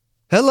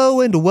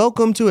Hello and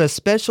welcome to a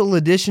special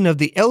edition of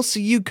the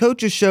LCU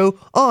Coaches Show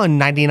on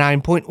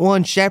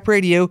 99.1 Shap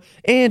Radio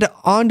and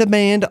on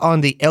demand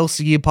on the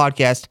LCU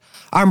podcast.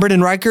 I'm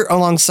Brennan Riker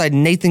alongside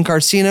Nathan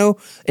Karseno,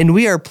 and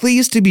we are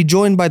pleased to be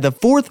joined by the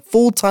fourth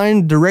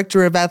full-time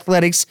Director of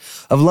Athletics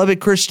of Lubbock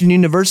Christian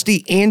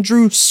University,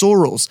 Andrew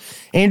Sorrells.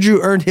 Andrew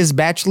earned his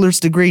bachelor's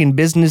degree in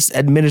business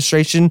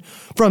administration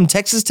from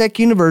Texas Tech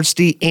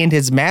University and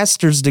his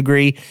master's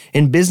degree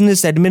in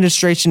business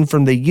administration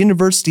from the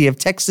University of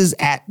Texas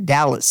at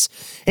Dallas.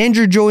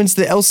 Andrew joins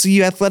the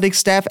LCU athletic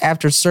staff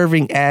after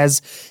serving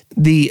as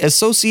the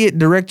Associate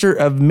Director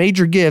of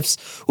Major Gifts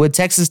with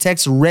Texas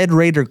Tech's Red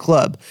Raider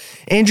Club.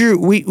 Andrew,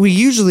 we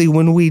usually,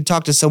 when we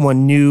talk to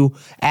someone new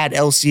at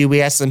LCU,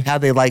 we ask them how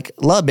they like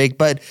Lubbock,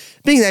 but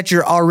being that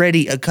you're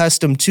already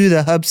accustomed to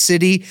the hub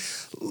city,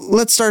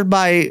 let's start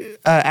by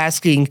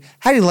asking,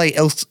 how do you like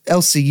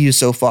LCU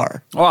so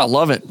far? Oh, I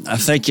love it. I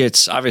think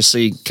it's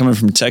obviously coming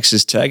from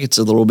Texas Tech, it's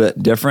a little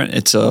bit different.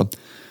 It's a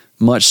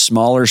much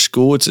smaller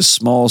school. It's a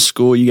small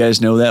school. You guys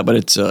know that, but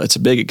it's a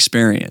big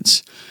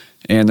experience.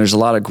 And there's a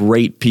lot of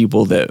great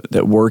people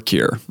that work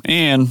here.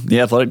 And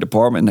the athletic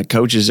department and the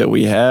coaches that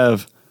we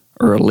have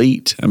are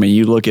elite. I mean,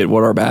 you look at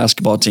what our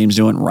basketball team's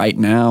doing right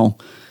now.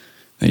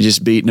 They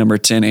just beat number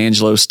 10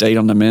 Angelo State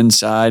on the men's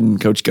side,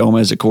 and Coach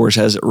Gomez, of course,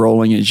 has it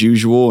rolling as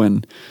usual.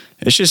 And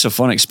it's just a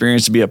fun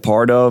experience to be a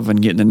part of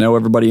and getting to know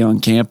everybody on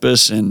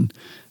campus. And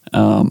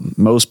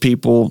most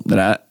people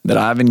that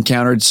I've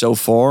encountered so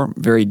far,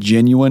 very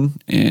genuine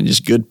and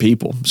just good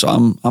people. So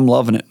I'm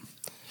loving it.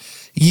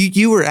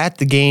 You were at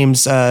the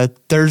games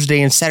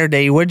Thursday and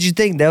Saturday. What did you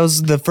think? That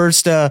was the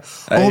first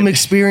home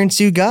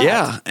experience you got?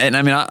 Yeah. And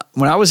I mean,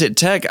 when I was at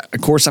Tech,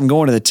 of course, I'm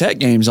going to the Tech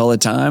games all the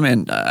time.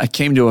 And I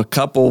came to a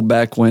couple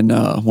back when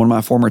one of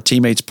my former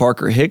teammates,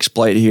 Parker Hicks,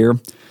 played here.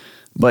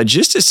 But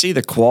just to see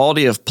the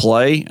quality of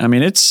play, I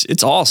mean,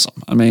 it's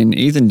awesome. I mean,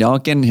 Ethan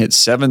Duncan hit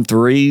 7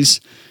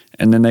 threes.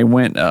 And then they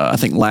went, I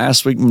think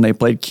last week when they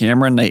played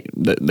Cameron,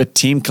 the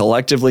team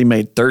collectively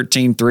made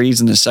 13 threes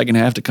in the second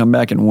half to come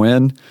back and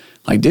win.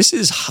 Like, this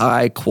is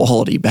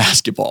high-quality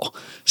basketball.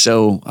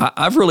 So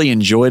I've really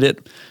enjoyed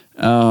it.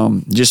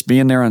 Just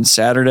being there on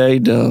Saturday,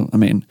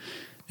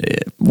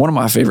 one of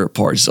my favorite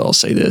parts, I'll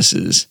say this,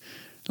 is,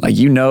 like,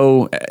 you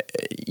know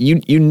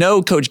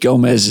Coach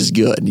Gomez is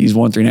good. He's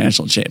won 3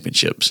 national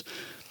championships.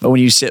 But when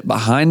you sit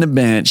behind the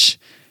bench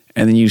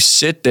and then you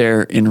sit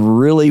there and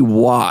really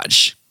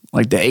watch,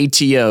 like, the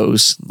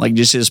ATOs, like,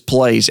 just his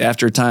plays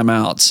after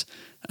timeouts,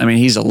 I mean,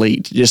 he's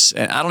elite.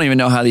 I don't even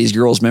know how these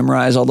girls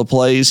memorize all the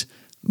plays,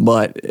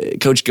 but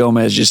Coach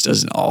Gomez just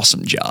does an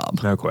awesome job.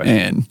 No question.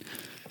 And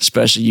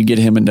especially you get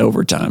him into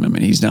overtime. I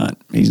mean, he's not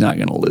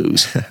going to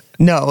lose.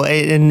 No,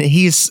 and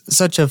he's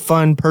such a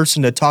fun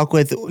person to talk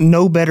with.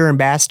 No better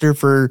ambassador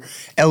for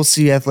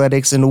LCU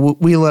athletics, and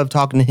we love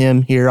talking to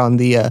him here on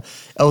the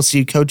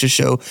LCU Coaches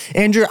Show.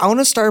 Andrew, I want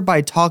to start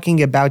by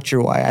talking about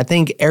your why. I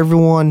think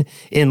everyone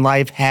in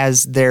life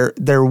has their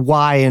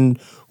why and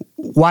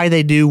why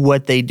they do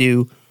what they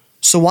do.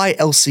 So why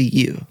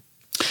LCU?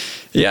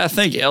 Yeah, I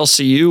think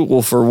LCU,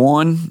 well, for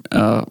one,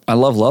 I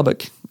love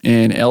Lubbock,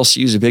 and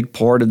LCU is a big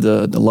part of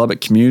the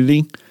Lubbock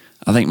community.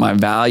 I think my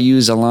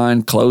values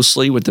align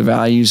closely with the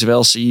values of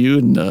LCU,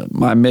 and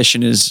my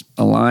mission is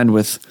aligned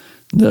with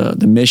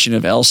the mission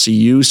of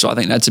LCU, so I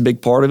think that's a big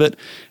part of it.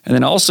 And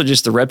then also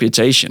just the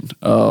reputation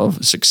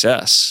of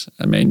success.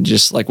 I mean,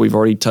 just like we've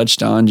already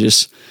touched on,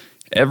 just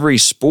every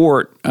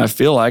sport, I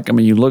feel like, I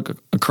mean, you look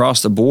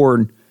across the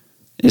board,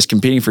 is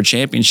competing for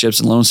championships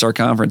in Lone Star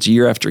Conference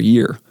year after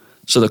year.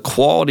 So the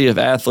quality of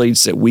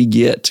athletes that we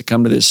get to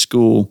come to this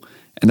school,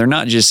 and they're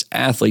not just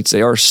athletes,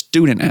 they are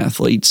student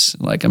athletes.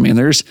 Like, I mean,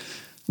 there's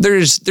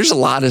a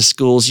lot of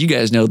schools, you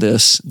guys know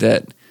this,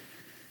 that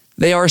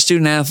they are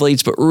student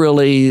athletes, but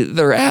really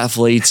they're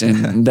athletes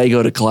and they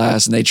go to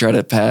class and they try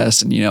to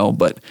pass, and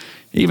but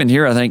even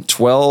here, I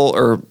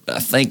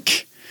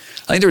think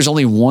I think there's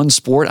only one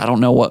sport. I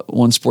don't know what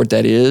one sport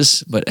that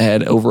is, but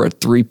had over a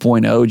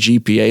 3.0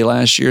 GPA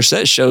last year. So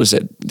that shows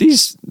that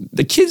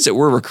the kids that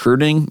we're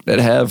recruiting that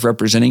have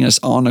representing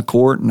us on the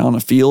court and on the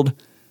field,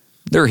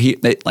 they're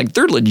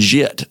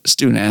legit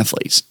student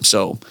athletes.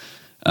 So,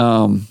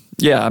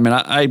 yeah, I mean,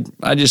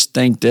 I just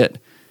think that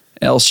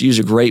LCU is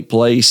a great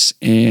place,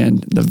 and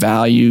the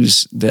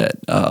values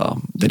that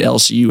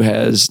LCU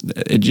has,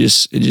 it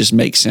just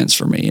makes sense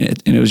for me,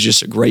 and it was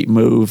just a great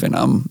move, and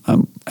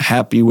I'm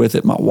happy with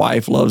it. My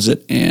wife loves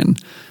it,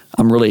 and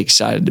I'm really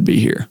excited to be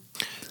here.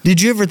 Did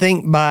you ever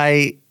think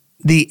by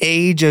the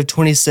age of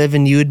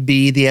 27 you would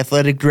be the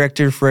athletic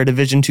director for a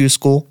Division II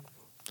school?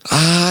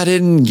 I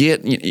didn't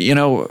get,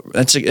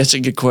 that's a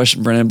good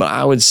question, Brennan, but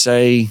I would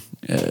say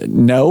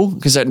no,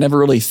 because I'd never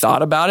really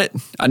thought about it.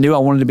 I knew I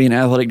wanted to be an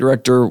athletic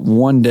director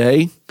one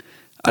day.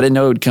 I didn't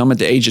know it would come at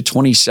the age of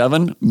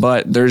 27,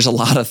 but there's a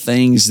lot of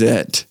things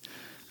that,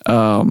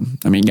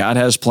 God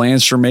has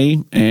plans for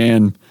me,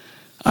 and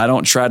I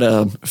don't try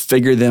to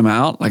figure them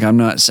out. Like, I'm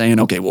not saying,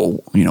 okay,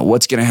 well,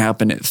 what's going to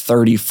happen at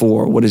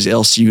 34? What is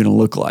LCU going to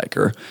look like?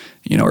 Or,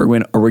 are we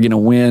going to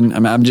win? I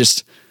mean,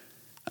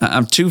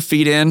 I'm 2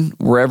 feet in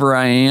wherever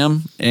I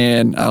am,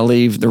 and I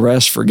leave the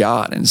rest for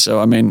God. And so,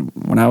 I mean,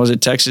 when I was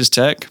at Texas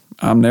Tech,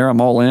 I'm there,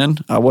 I'm all in.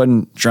 I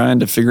wasn't trying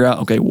to figure out,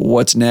 okay, well,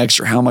 what's next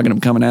or how am I going to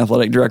become an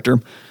athletic director?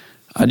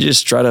 I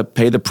just try to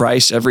pay the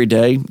price every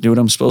day, do what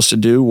I'm supposed to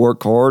do,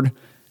 work hard,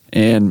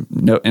 and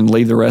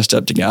leave the rest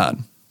up to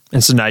God.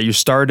 And so now you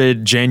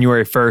started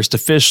January 1st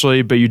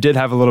officially, but you did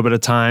have a little bit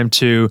of time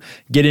to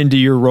get into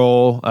your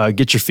role,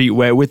 get your feet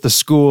wet with the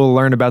school,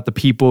 learn about the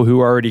people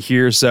who are already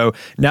here. So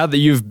now that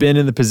you've been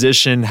in the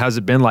position, how's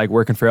it been like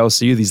working for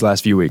LCU these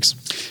last few weeks?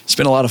 It's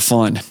been a lot of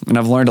fun, and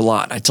I've learned a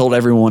lot. I told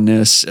everyone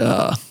this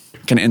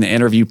kind of in the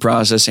interview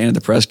process and at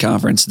the press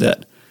conference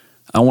that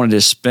I wanted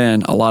to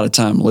spend a lot of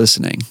time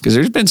listening, because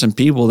there's been some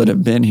people that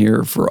have been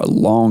here for a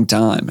long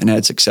time and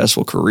had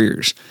successful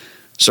careers.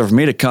 So for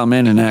me to come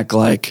in and act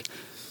like,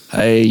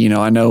 hey,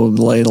 I know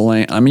the lay of the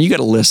land. I mean, you got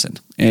to listen.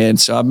 And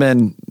so I've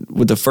been,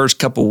 with the first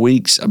couple of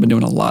weeks, I've been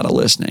doing a lot of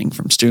listening,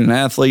 from student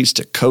athletes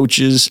to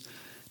coaches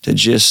to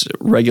just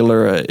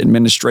regular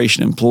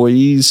administration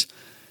employees.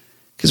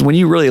 Because when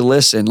you really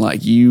listen,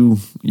 like you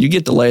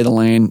get the lay of the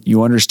land,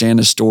 you understand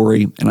the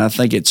story. And I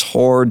think it's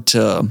hard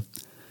to,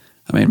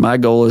 I mean, my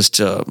goal is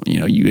to,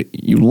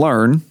 you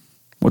learn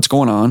what's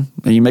going on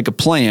and you make a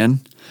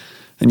plan.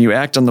 And you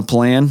act on the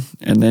plan,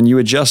 and then you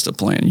adjust the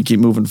plan. You keep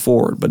moving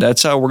forward. But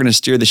that's how we're going to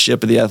steer the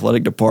ship of the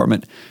athletic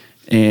department.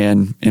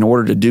 And in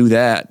order to do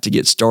that, to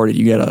get started,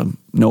 you got to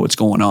know what's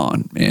going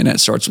on. And that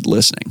starts with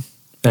listening.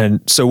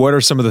 And so what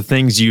are some of the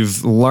things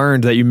you've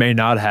learned that you may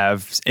not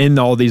have in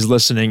all these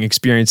listening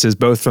experiences,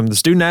 both from the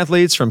student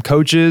athletes, from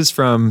coaches,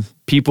 from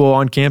people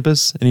on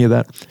campus, any of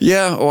that?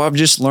 Yeah, well, I've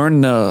just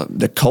learned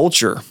the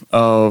culture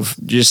of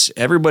just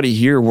everybody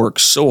here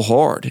works so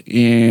hard.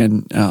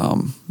 And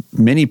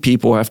many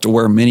people have to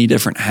wear many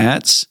different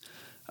hats.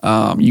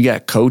 You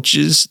got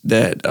coaches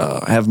that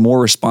have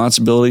more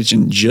responsibilities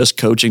than just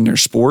coaching their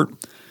sport.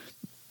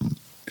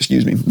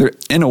 Excuse me.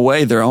 In a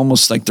way, they're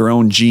almost like their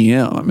own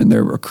GM. I mean,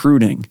 they're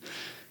recruiting.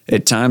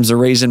 At times, they're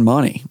raising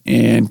money,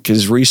 and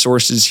because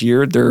resources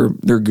here, they're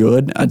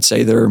good. I'd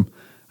say they're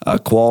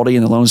quality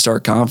in the Lone Star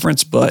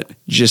Conference, but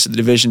just at the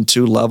Division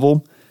II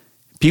level,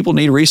 people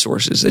need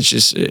resources.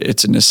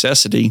 It's a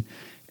necessity.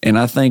 And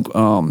I think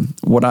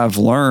what I've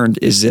learned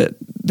is that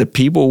the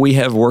people we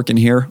have working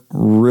here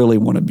really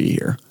want to be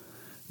here.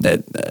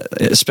 That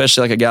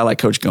especially like a guy like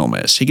Coach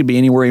Gomez, he could be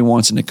anywhere he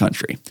wants in the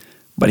country,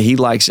 but he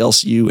likes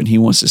LCU and he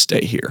wants to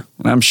stay here.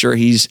 And I'm sure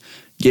he's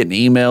getting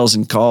emails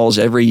and calls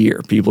every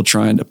year, people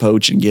trying to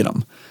poach and get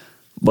him.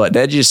 But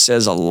that just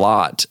says a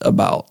lot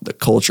about the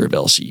culture of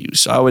LCU.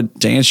 So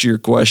to answer your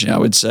question, I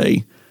would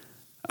say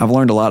I've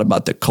learned a lot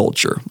about the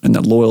culture and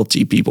the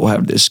loyalty people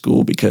have to this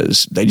school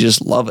because they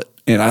just love it.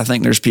 And I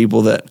think there's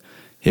people that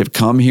have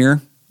come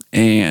here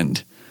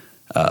and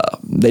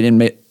they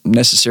didn't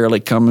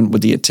necessarily come in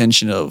with the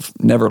intention of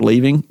never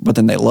leaving, but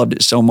then they loved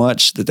it so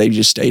much that they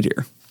just stayed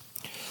here.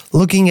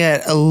 Looking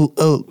a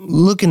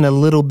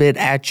little bit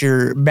at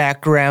your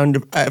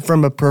background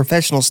from a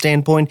professional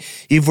standpoint,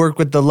 you've worked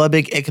with the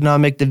Lubbock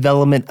Economic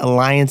Development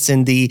Alliance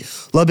and the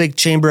Lubbock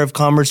Chamber of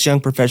Commerce Young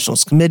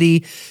Professionals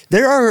Committee.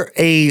 There are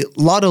a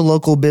lot of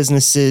local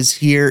businesses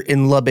here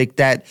in Lubbock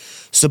that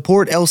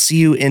support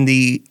LCU in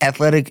the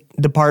athletic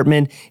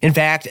department. In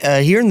fact,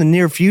 here in the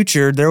near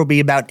future, there will be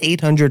about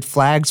 800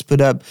 flags put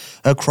up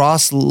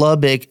across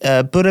Lubbock,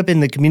 put up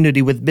in the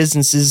community with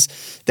businesses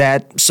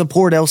that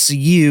support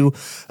LCU.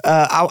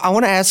 I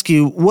want to ask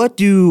you, what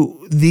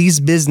do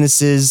these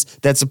businesses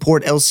that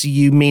support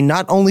LCU mean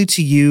not only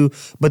to you,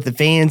 but the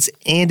fans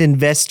and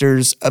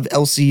investors of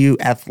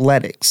LCU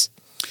athletics?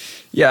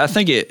 Yeah, I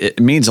think it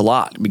means a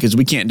lot because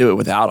we can't do it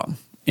without them.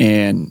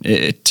 And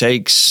it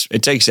takes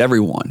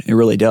everyone. It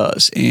really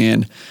does.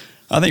 And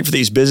I think for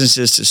these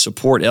businesses to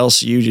support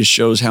LCU just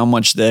shows how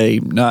much they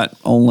not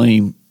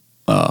only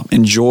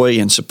enjoy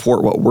and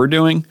support what we're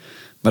doing,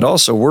 but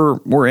also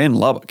we're in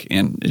Lubbock,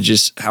 and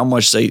just how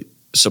much they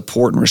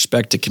support and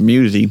respect the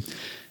community.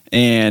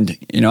 And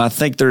I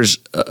think there's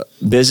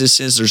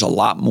businesses. There's a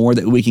lot more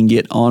that we can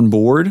get on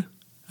board.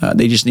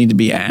 They just need to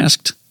be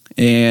asked.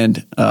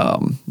 And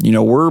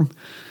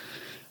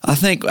I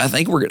think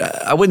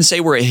I wouldn't say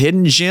we're a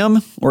hidden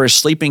gem or a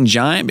sleeping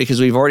giant because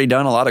we've already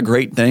done a lot of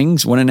great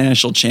things, winning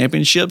national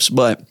championships,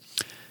 but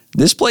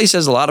this place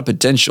has a lot of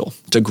potential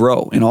to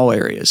grow in all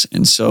areas.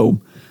 And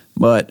so,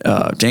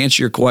 to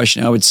answer your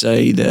question, I would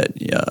say that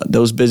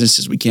those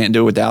businesses, we can't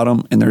do it without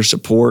them, and their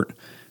support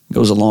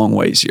goes a long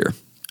ways here.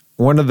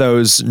 One of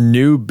those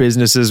new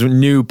businesses,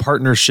 new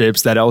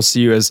partnerships that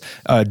LCU has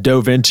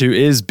dove into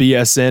is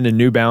BSN, and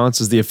New Balance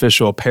is the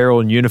official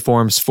apparel and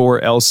uniforms for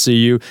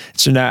LCU.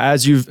 So now,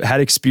 as you've had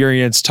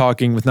experience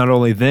talking with not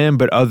only them,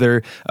 but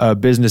other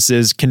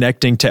businesses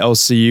connecting to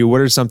LCU,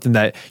 what are something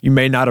that you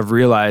may not have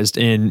realized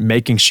in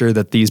making sure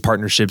that these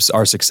partnerships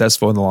are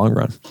successful in the long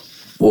run?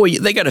 Well,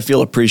 they got to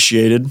feel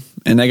appreciated,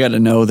 and they got to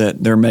know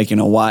that they're making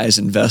a wise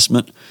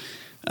investment.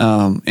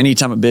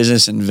 Anytime a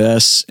business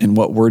invests in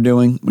what we're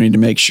doing, we need to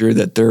make sure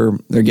that they're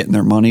getting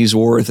their money's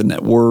worth, and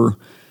that we're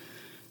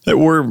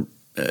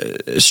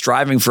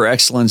striving for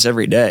excellence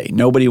every day.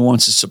 Nobody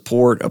wants to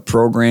support a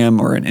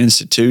program or an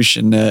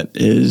institution that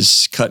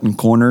is cutting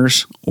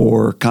corners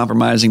or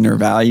compromising their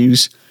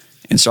values.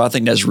 And so I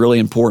think that's really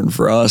important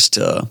for us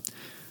to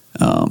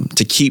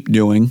keep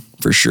doing,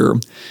 for sure.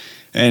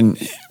 And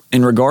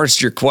in regards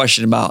to your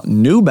question about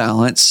New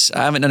Balance,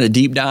 I haven't done a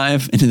deep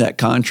dive into that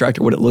contract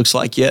or what it looks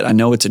like yet. I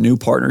know it's a new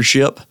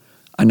partnership.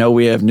 I know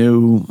we have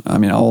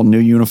all new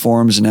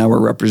uniforms, and now we're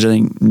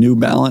representing New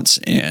Balance.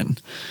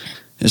 And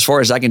as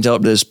far as I can tell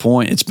up to this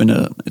point, it's been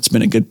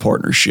a good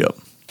partnership.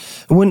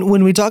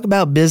 When we talk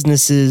about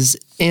businesses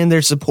and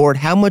their support,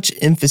 how much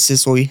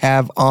emphasis will you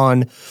have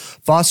on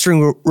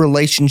fostering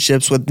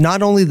relationships with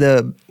not only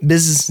the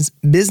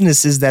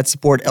businesses that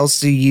support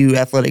LCU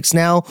athletics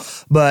now,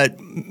 but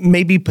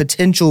maybe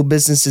potential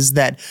businesses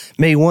that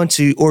may want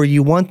to, or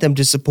you want them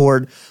to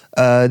support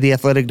the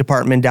athletic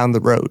department down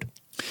the road?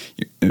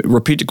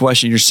 Repeat the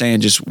question. You're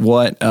saying just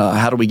what?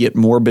 How do we get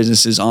more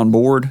businesses on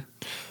board?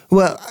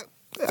 Well,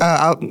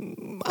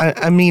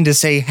 I mean to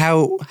say,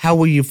 how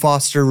will you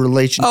foster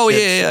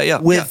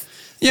relationships with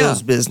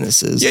those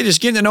businesses? Yeah,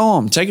 just getting to know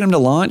them, taking them to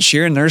lunch,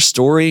 hearing their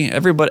story.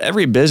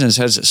 Every business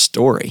has a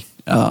story.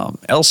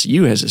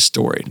 LCU has a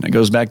story, and it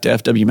goes back to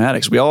FW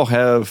Maddox. We all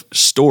have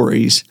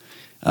stories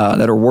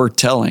that are worth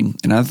telling,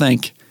 and I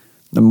think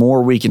the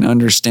more we can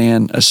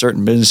understand a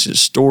certain business's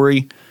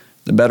story,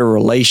 the better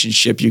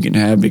relationship you can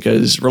have,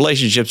 because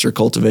relationships are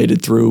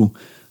cultivated through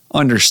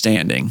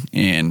understanding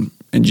and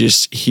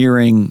just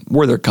hearing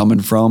where they're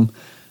coming from.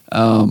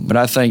 But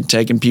I think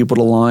taking people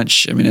to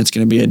lunch, it's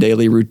going to be a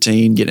daily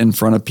routine, getting in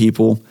front of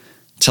people,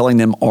 telling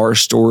them our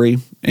story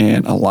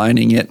and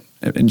aligning it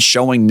and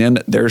showing them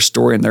that their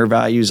story and their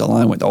values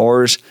align with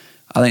ours.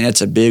 I think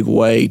that's a big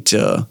way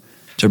to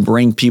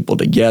bring people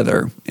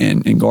together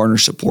and garner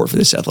support for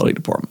this athletic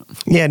department.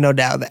 Yeah, no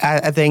doubt.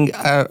 I think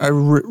I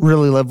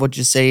really love what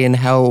you say, and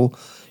how,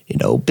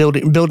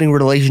 building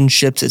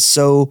relationships is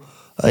so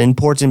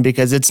important,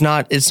 because it's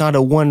not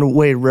a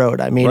one-way road.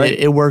 Right.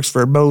 It works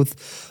for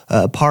both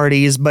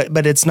parties,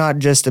 but it's not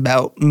just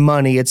about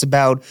money. It's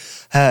about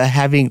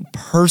having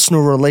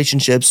personal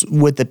relationships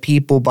with the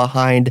people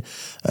behind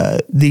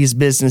these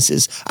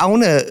businesses. I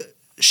want to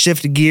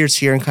shift gears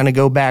here and kind of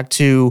go back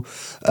to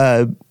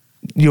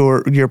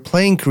your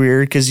playing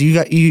career, because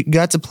you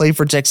got to play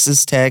for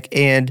Texas Tech,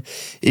 and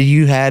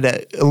you had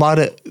a lot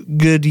of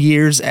good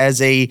years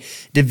as a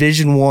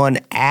Division I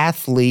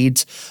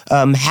athlete.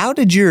 How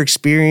did your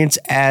experience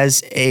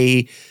as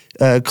a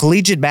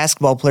collegiate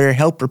basketball player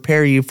help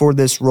prepare you for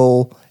this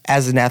role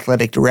as an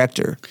athletic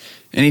director?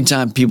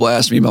 Anytime people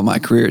ask me about my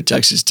career at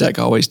Texas Tech,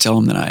 I always tell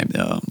them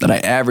that I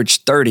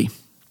averaged 30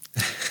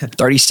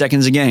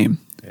 seconds a game.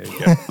 There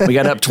you go. We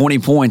got up 20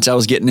 points. I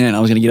was getting in. I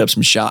was going to get up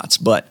some shots,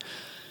 but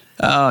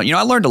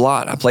I learned a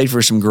lot. I played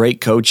for some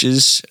great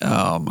coaches.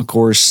 Of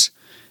course,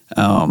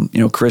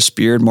 Chris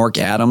Beard, Mark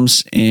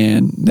Adams,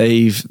 and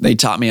they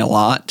taught me a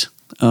lot.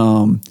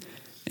 And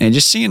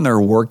just seeing their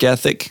work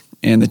ethic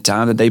and the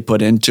time that they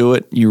put into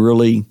it, you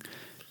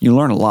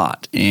learn a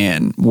lot.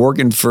 And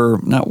playing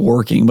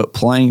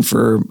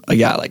for a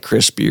guy like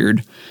Chris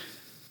Beard,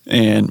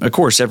 and of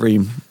course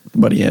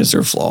everybody has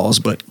their flaws,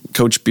 but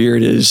Coach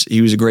Beard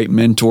he was a great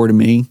mentor to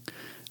me.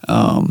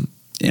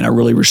 And I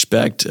really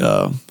respect,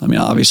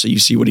 obviously you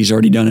see what he's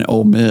already done at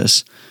Ole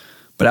Miss,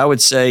 but I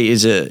would say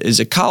as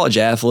a college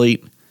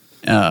athlete,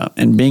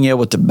 and being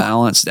able to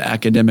balance the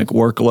academic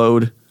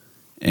workload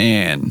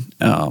and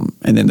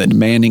then the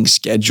demanding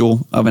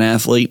schedule of an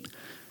athlete,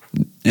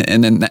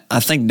 and then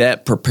I think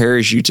that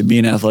prepares you to be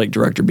an athletic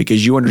director,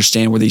 because you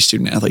understand where these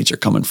student athletes are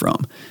coming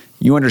from.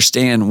 You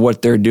understand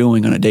what they're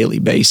doing on a daily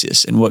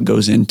basis and what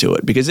goes into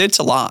it, because it's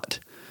a lot.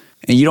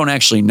 And you don't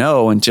actually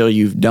know until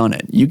you've done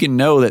it. You can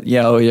know that,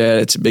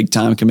 it's a big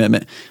time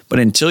commitment. But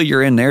until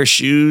you're in their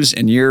shoes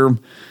and you're,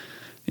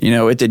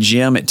 at the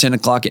gym at 10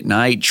 o'clock at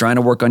night trying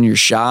to work on your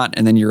shot,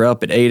 and then you're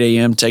up at 8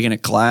 a.m. taking a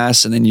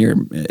class, and then you're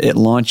at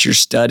lunch, you're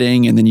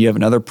studying, and then you have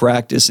another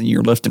practice and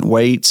you're lifting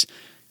weights,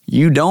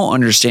 you don't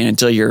understand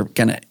until you're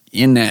kind of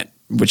in that,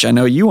 which I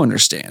know you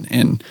understand.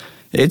 And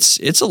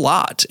it's a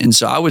lot. And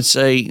so I would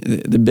say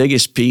the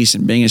biggest piece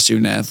in being a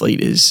student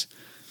athlete is,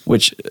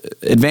 which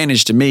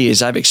advantage to me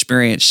is I've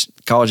experienced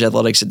college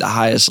athletics at the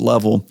highest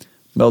level,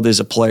 both as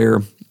a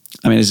player,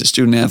 as a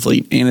student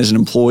athlete, and as an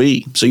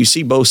employee. So you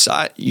see both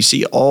sides, you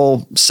see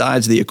all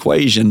sides of the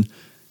equation.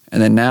 And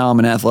then now I'm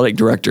an athletic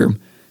director,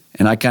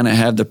 and I kind of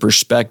have the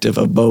perspective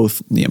of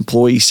both the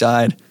employee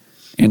side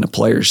and the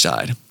player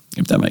side,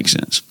 if that makes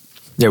sense.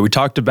 Yeah, we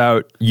talked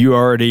about, you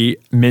already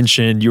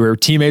mentioned you were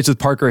teammates with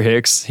Parker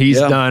Hicks. He's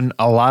done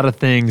a lot of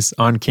things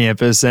on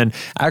campus. And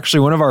actually,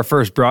 one of our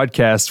first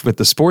broadcasts with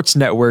the Sports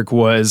Network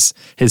was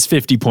his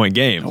 50-point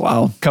game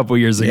a couple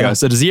years ago. Yeah.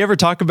 So does he ever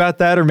talk about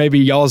that, or maybe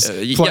y'all's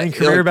playing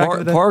career back in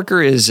the day?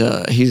 Parker is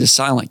he's a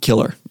silent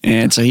killer.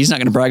 And so he's not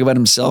going to brag about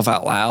himself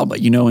out loud, but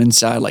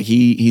inside,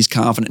 he's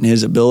confident in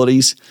his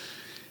abilities.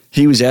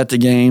 He was at the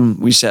game.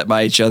 We sat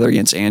by each other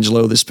against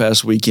Angelo this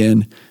past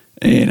weekend.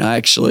 And I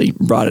actually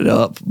brought it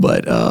up,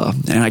 but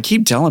and I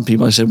keep telling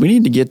people, I said, we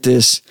need to get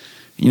this,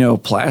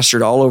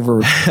 plastered all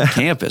over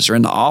campus or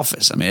in the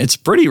office. I mean, it's a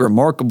pretty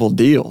remarkable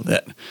deal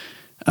that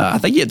I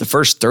think he had the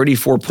first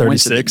 34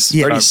 points,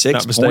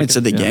 36 points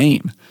of the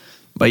game.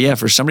 But yeah,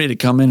 for somebody to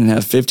come in and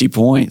have 50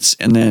 points,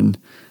 and then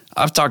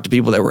I've talked to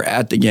people that were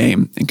at the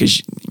game,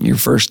 because your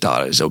first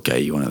thought is, okay,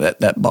 you want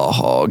that ball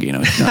hog,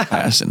 he's not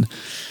passing,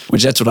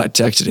 which that's what I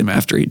texted him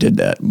after he did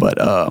that. But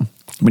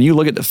when you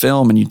look at the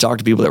film and you talk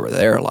to people that were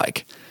there,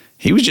 like,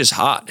 he was just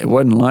hot. It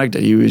wasn't like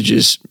that he was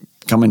just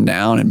coming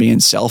down and being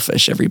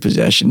selfish every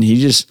possession.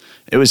 It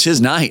was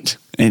his night,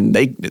 and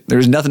there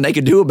was nothing they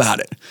could do about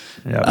it.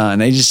 Yep.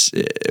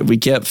 And we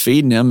kept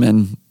feeding him,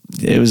 and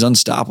it was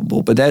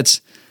unstoppable. But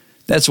that's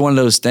one of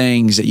those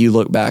things that you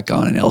look back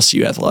on in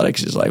LCU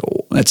athletics is like,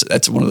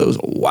 that's one of those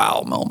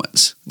wow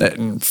moments that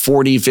in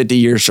 40, 50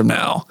 years from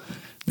now,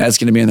 that's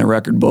going to be in the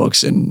record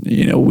books. And,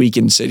 we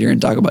can sit here and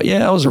talk about,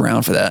 I was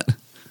around for that.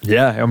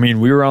 Yeah, I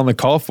mean, we were on the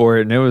call for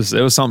it, and it was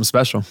something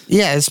special.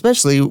 Yeah,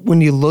 especially when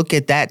you look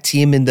at that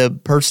team and the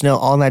personnel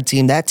on that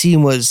team. That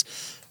team was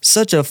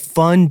such a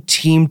fun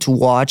team to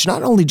watch.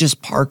 Not only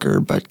just Parker,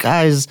 but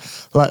guys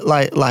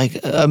like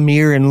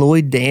Amir and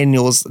Lloyd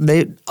Daniels.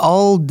 They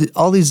all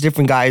these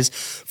different guys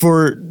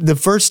for the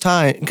first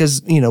time,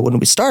 because when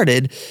we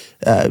started,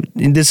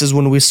 and this is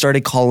when we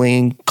started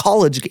calling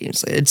college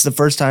games. It's the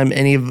first time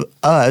any of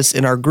us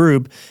in our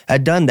group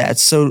had done that.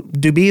 So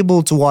to be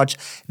able to watch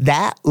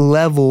that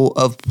level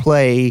of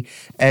play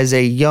as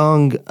a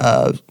young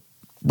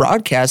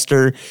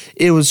broadcaster,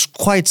 it was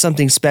quite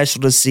something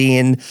special to see,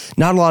 and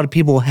not a lot of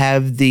people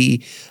have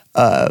the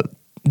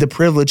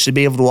privilege to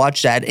be able to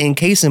watch that. In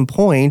case in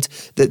point,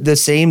 the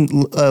same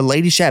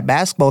Lady Shat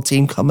basketball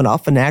team coming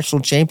off a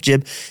national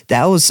championship,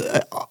 that was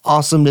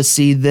awesome to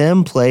see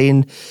them play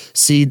and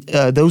see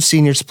those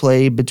seniors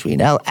play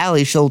between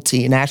Allie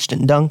Schulte and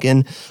Ashton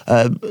Duncan.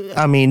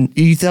 I mean,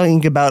 you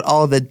think about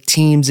all the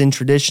teams in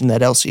tradition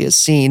that LC has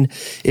seen.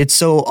 It's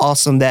so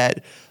awesome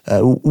that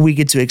we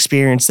get to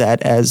experience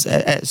that as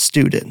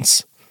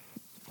students.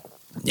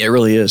 Yeah, it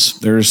really is.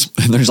 There's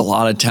a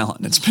lot of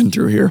talent that's been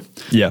through here.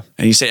 Yeah.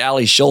 And you say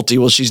Allie Schulte.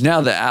 Well, she's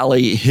now the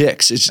Allie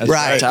Hicks.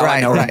 Right.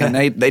 And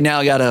they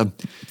now got a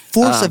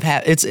force of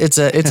habit. It's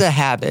a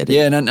habit.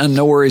 Yeah, and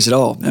no worries at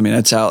all. I mean,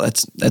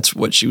 that's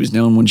what she was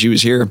known when she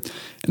was here.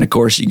 And of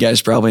course, you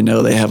guys probably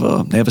know they have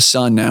a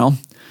son now.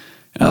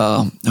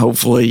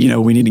 Hopefully,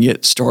 we need to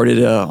get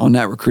started on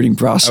that recruiting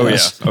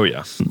process. Oh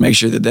yeah. Make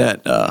sure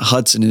that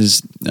Hudson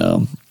is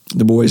the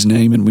boy's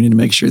name, and we need to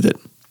make sure that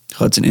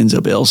Hudson ends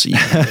up LCU,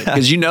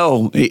 because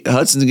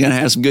Hudson's going to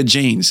have some good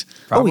genes.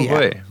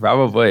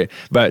 Probably.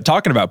 But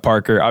talking about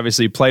Parker,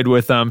 obviously played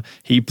with him.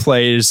 He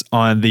plays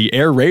on the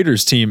Air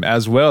Raiders team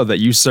as well that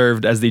you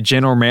served as the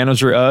general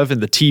manager of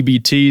in the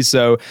TBT.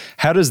 So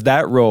how does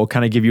that role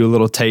kind of give you a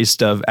little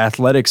taste of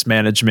athletics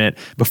management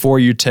before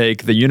you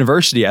take the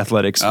university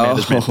athletics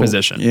management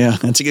position? Yeah,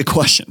 that's a good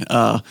question.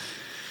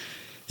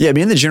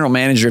 Being the general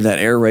manager of that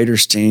Air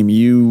Raiders team,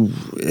 you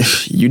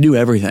do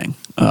everything,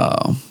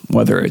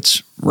 whether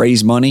it's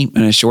raise money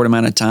in a short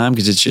amount of time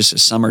because it's just a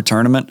summer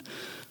tournament,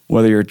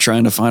 whether you're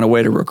trying to find a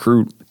way to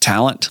recruit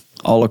talent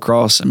all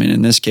across. I mean,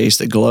 in this case,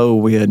 the Glow,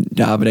 we had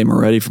Davide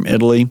Moretti from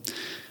Italy.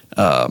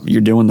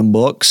 You're doing the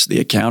books,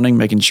 the accounting,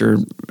 making sure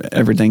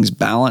everything's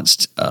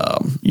balanced.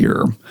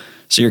 You're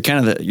the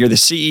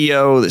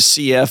CEO, the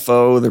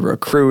CFO, the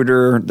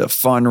recruiter, the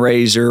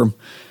fundraiser.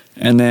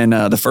 And then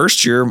the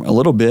first year, a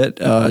little bit,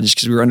 just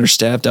because we were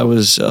understaffed, I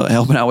was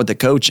helping out with the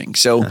coaching.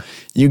 So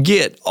you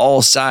get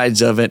all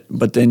sides of it,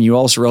 but then you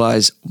also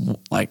realize,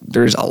 like,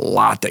 there's a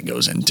lot that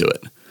goes into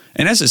it.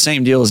 And that's the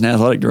same deal as an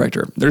athletic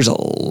director. There's a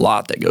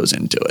lot that goes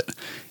into it.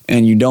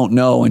 And you don't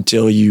know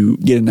until you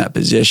get in that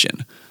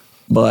position.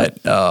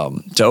 But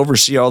to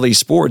oversee all these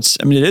sports,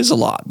 I mean, it is a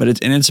lot, but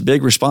it's a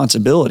big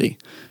responsibility.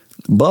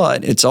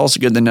 But it's also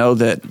good to know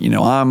that,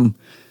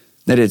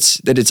 that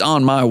it's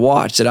on my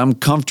watch, that I'm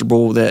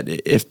comfortable that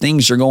if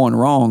things are going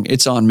wrong,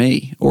 it's on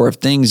me. Or if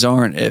things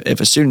aren't, if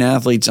a student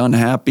athlete's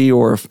unhappy,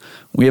 or if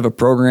we have a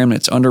program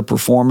that's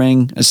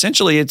underperforming,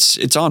 essentially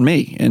it's on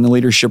me in the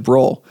leadership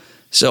role.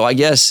 So I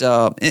guess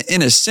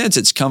in a sense,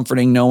 it's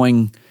comforting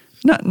knowing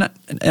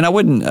and I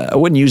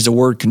wouldn't use the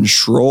word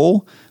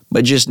control,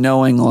 but just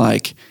knowing,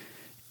 like,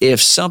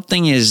 if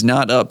something is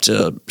not up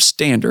to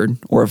standard,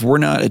 or if we're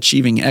not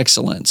achieving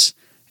excellence,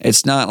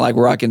 it's not like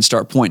where I can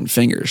start pointing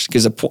fingers,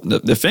 because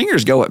the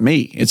fingers go at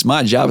me. It's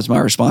my job. It's my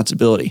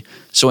responsibility.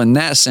 So in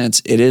that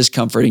sense, it is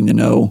comforting to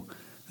know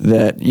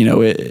that,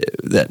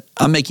 that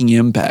I'm making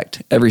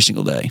impact every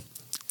single day.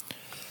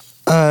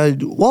 A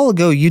while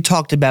ago, you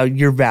talked about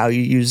your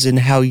values and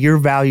how your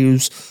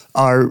values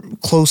are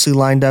closely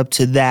lined up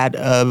to that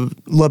of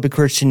Lubbock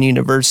Christian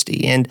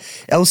University. And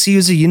LCU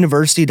is a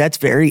university that's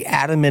very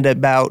adamant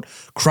about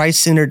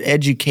Christ-centered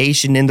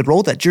education, and the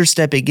role that you're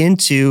stepping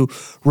into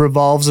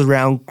revolves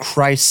around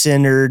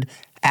Christ-centered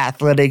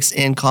athletics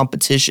and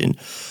competition.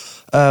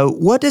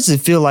 What does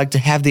it feel like to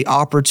have the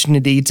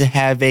opportunity to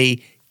have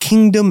a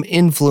kingdom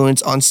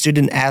influence on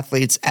student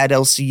athletes at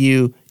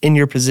LCU in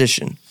your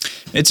position?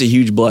 It's a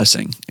huge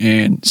blessing,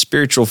 and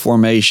spiritual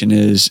formation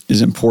is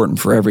important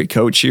for every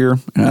coach here,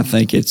 and I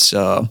think it's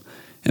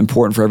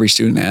important for every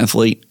student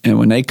athlete. And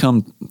when they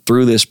come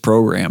through this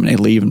program and they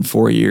leave in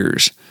 4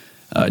 years,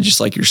 just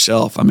like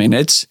yourself, I mean,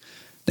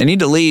 they need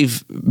to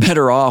leave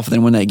better off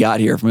than when they got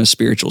here from a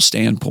spiritual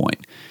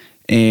standpoint.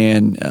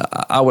 And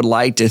I would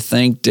like to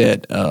think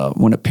that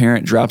when a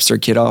parent drops their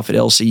kid off at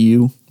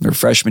LCU their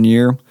freshman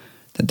year,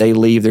 that they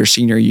leave their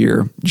senior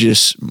year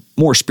just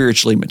more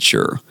spiritually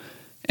mature.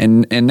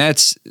 And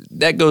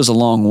that goes a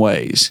long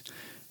ways.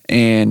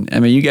 And I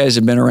mean, you guys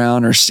have been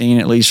around or seen,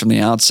 at least from the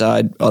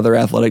outside, other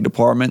athletic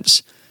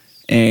departments.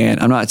 And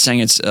I'm not saying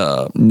it's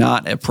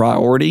not a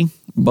priority,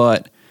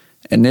 but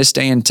in this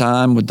day and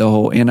time with the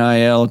whole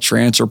NIL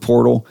transfer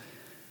portal,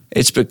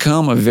 it's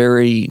become a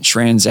very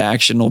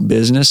transactional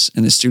business.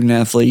 And the student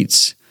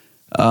athletes,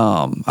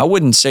 I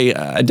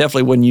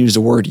definitely wouldn't use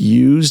the word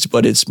used,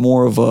 but it's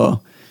more of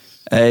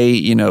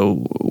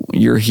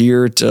you're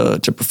here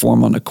to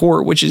perform on the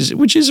court, which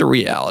is a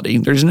reality.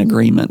 There's an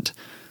agreement,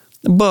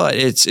 but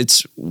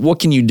it's what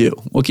can you do?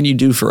 What can you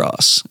do for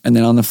us? And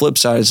then on the flip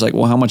side, it's like,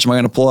 well, how much am I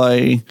going to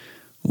play?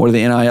 What do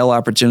the NIL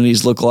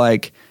opportunities look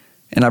like?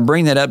 And I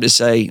bring that up to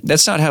say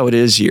that's not how it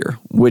is here,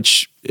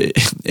 which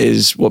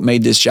is what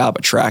made this job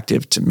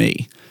attractive to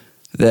me.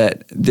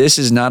 That this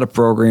is not a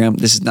program,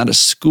 this is not a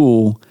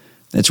school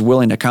that's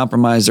willing to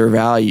compromise their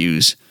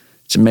values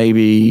to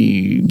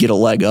maybe get a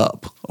leg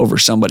up over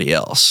somebody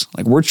else.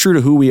 Like, we're true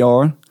to who we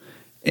are,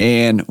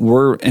 and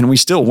we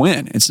still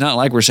win. It's not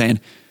like we're saying,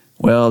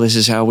 well, this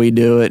is how we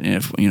do it, and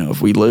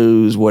if we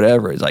lose,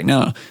 whatever. It's like,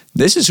 no,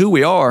 this is who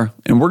we are,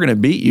 and we're going to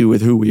beat you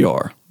with who we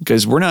are,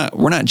 because we're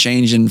not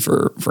changing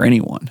for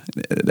anyone.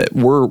 That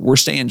we're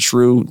staying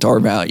true to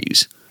our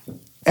values.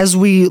 As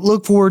we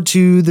look forward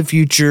to the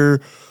future,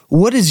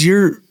 what is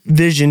your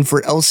vision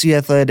for LC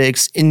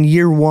Athletics in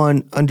year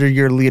one under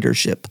your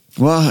leadership?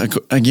 Well,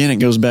 again, it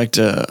goes back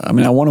to, I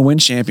want to win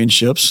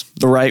championships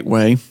the right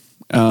way.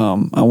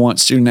 I want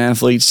student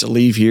athletes to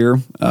leave here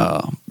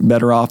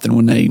better off than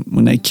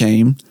when they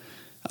came.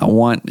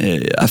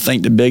 I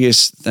think the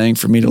biggest thing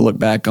for me to look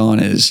back on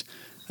is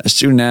a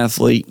student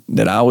athlete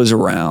that I was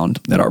around,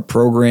 that our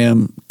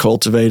program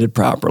cultivated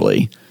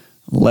properly,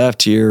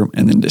 left here,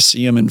 and then to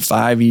see them in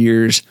 5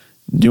 years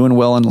doing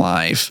well in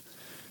life.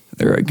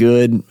 They're a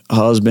good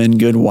husband,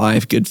 good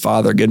wife, good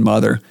father, good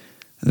mother.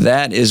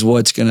 That is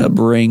what's going to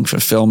bring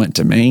fulfillment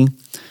to me.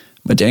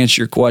 But to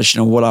answer your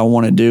question on what I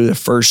want to do the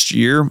first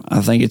year,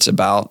 I think it's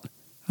about,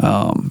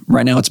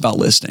 right now it's about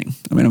listening.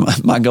 I mean,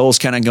 my goal is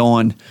kind of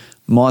going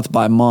month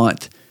by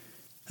month.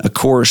 Of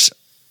course,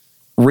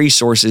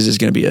 resources is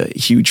going to be a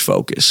huge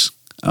focus.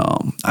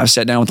 I've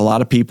sat down with a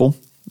lot of people,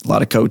 a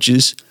lot of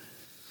coaches,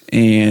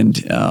 and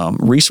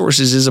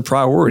resources is a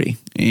priority.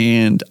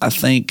 And I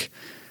think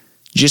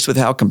just with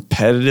how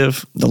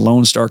competitive the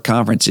Lone Star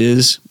Conference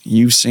is,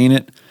 you've seen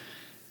it,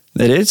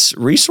 that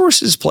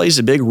resources plays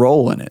a big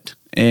role in it.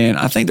 And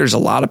I think there's a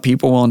lot of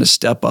people willing to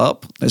step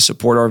up that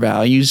support our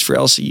values for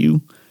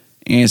LCU.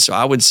 And so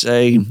I would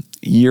say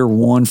year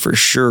one for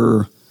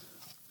sure,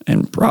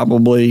 and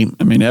probably,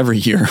 every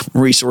year,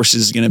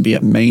 resources is going to be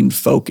a main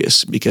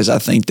focus, because I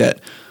think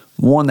that,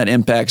 one, that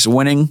impacts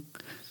winning,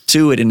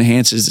 two, it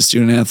enhances the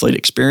student athlete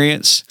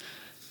experience,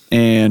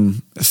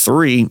 and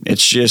three,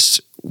 it's just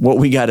what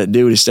we got to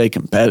do to stay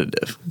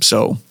competitive.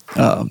 So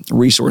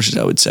resources,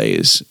 I would say,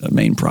 is a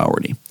main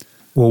priority.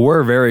 Well,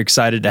 we're very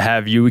excited to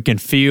have you. We can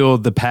feel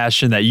the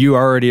passion that you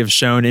already have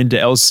shown into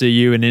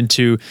LCU and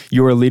into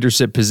your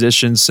leadership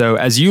position. So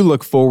as you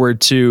look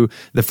forward to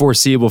the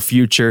foreseeable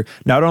future,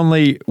 not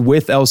only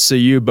with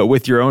LCU, but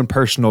with your own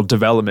personal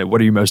development,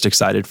 what are you most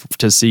excited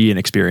to see and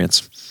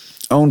experience?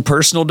 Own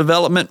personal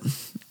development?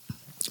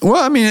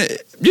 Well,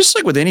 just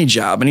like with any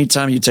job,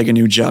 anytime you take a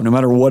new job, no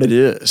matter what it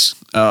is,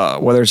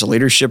 whether it's a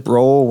leadership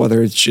role,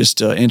 whether it's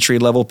just an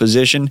entry-level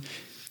position,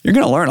 you're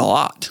going to learn a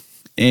lot.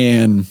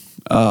 And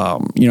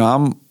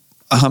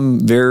I'm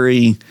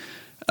very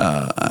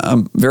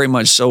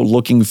much so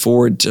looking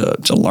forward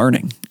to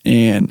learning.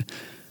 And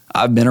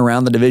I've been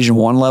around the Division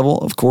I level,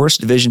 of course.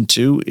 Division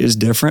II is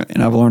different,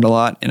 and I've learned a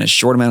lot in a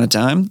short amount of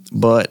time.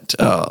 But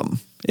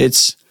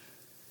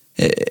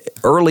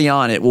early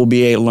on, it will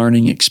be a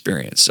learning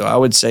experience. So I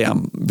would say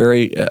I'm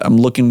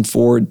looking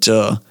forward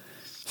to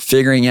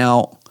figuring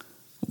out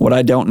what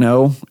I don't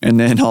know, and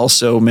then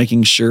also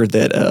making sure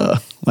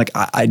that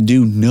I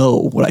do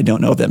know what I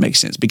don't know, if that makes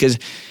sense. Because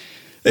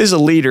as a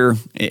leader,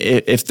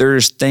 if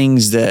there's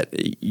things that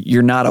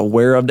you're not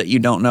aware of that you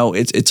don't know,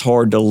 it's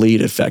hard to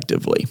lead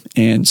effectively.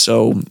 And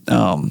so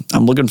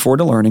I'm looking forward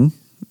to learning,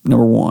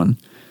 number one.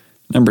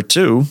 Number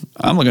two,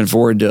 I'm looking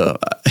forward to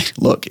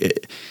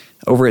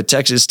over at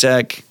Texas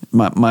Tech,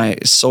 my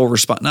not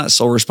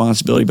sole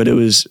responsibility, but it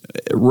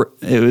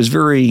was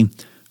very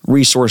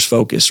resource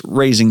focused,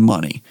 raising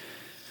money.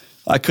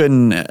 I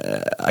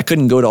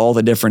couldn't go to all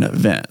the different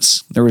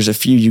events. There was a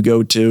few you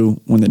go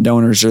to when the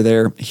donors are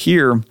there.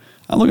 Here,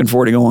 I'm looking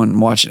forward to going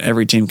and watching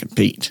every team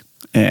compete.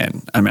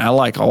 And I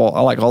like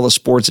all the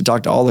sports, to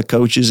talk to all the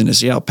coaches and to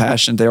see how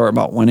passionate they are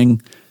about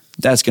winning.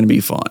 That's going to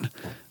be fun.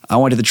 I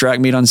went to the track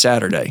meet on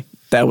Saturday.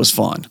 That was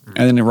fun.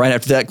 And then right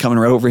after that, coming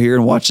right over here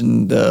and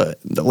watching the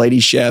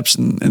ladies Sheps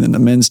and then the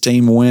men's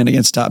team win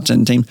against top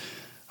 10 team.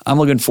 I'm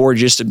looking forward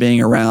just to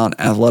being around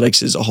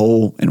athletics as a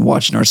whole and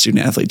watching our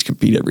student athletes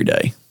compete every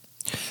day.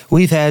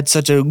 We've had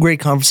such a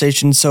great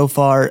conversation so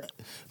far.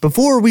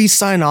 Before we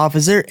sign off,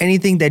 is there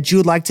anything that you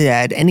would like to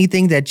add?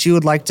 Anything that you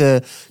would like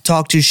to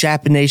talk to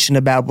Shap Nation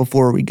about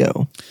before we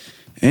go?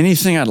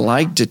 Anything I'd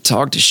like to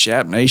talk to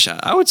Shap Nation?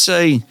 I would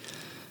say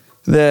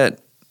that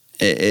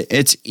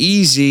it's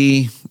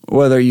easy,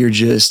 whether you're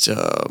just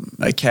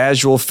a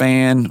casual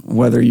fan,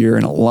 whether you're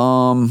an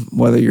alum,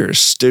 whether you're a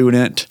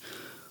student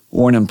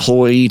or an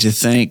employee, to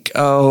think,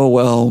 oh,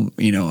 well,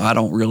 I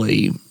don't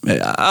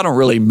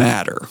really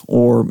matter.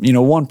 Or,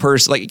 one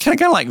person, like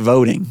kind of like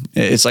voting.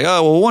 It's like,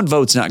 oh, well, one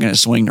vote's not going to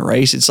swing the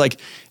race. It's like,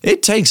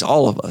 it takes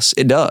all of us.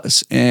 It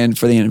does. And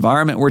for the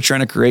environment we're trying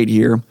to create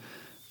here,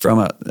 from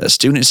a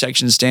student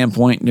section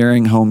standpoint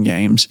during home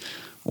games,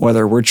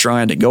 whether we're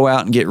trying to go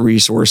out and get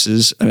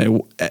resources,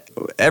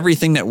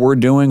 everything that we're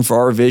doing for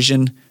our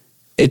vision,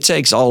 it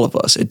takes all of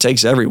us. It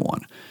takes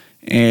everyone.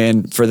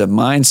 And for the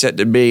mindset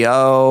to be,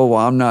 oh,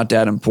 well, I'm not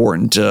that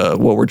important to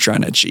what we're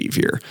trying to achieve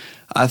here.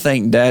 I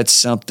think that's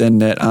something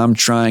that I'm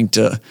trying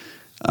to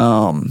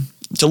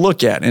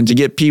look at and to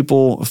get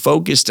people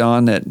focused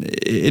on, that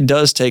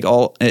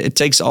it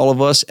takes all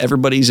of us.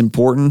 Everybody's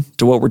important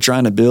to what we're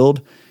trying to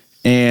build,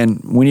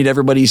 and we need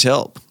everybody's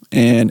help.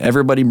 And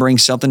everybody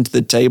brings something to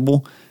the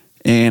table.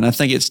 And I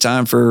think it's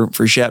time for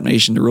Shap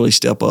Nation to really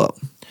step up.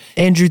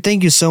 Andrew,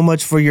 thank you so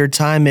much for your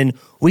time, and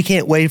we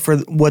can't wait for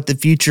what the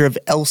future of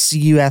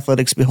LCU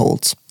athletics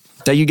beholds.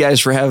 Thank you guys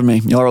for having me.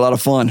 Y'all are a lot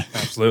of fun.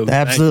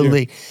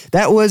 Absolutely.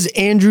 That was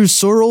Andrew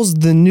Sorrells,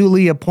 the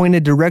newly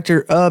appointed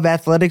Director of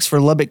Athletics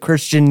for Lubbock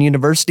Christian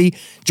University.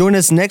 Join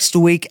us next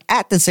week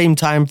at the same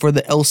time for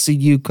the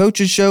LCU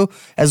Coaches Show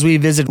as we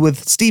visit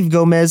with Steve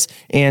Gomez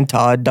and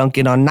Todd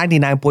Duncan on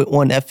 99.1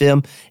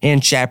 FM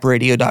and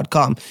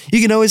shapradio.com.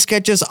 You can always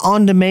catch us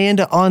on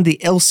demand on the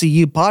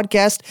LCU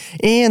podcast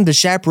and the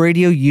Shap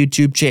Radio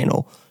YouTube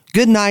channel.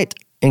 Good night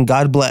and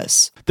God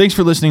bless. Thanks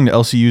for listening to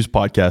LCU's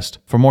podcast.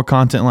 For more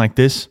content like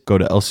this, go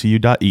to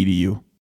lcu.edu.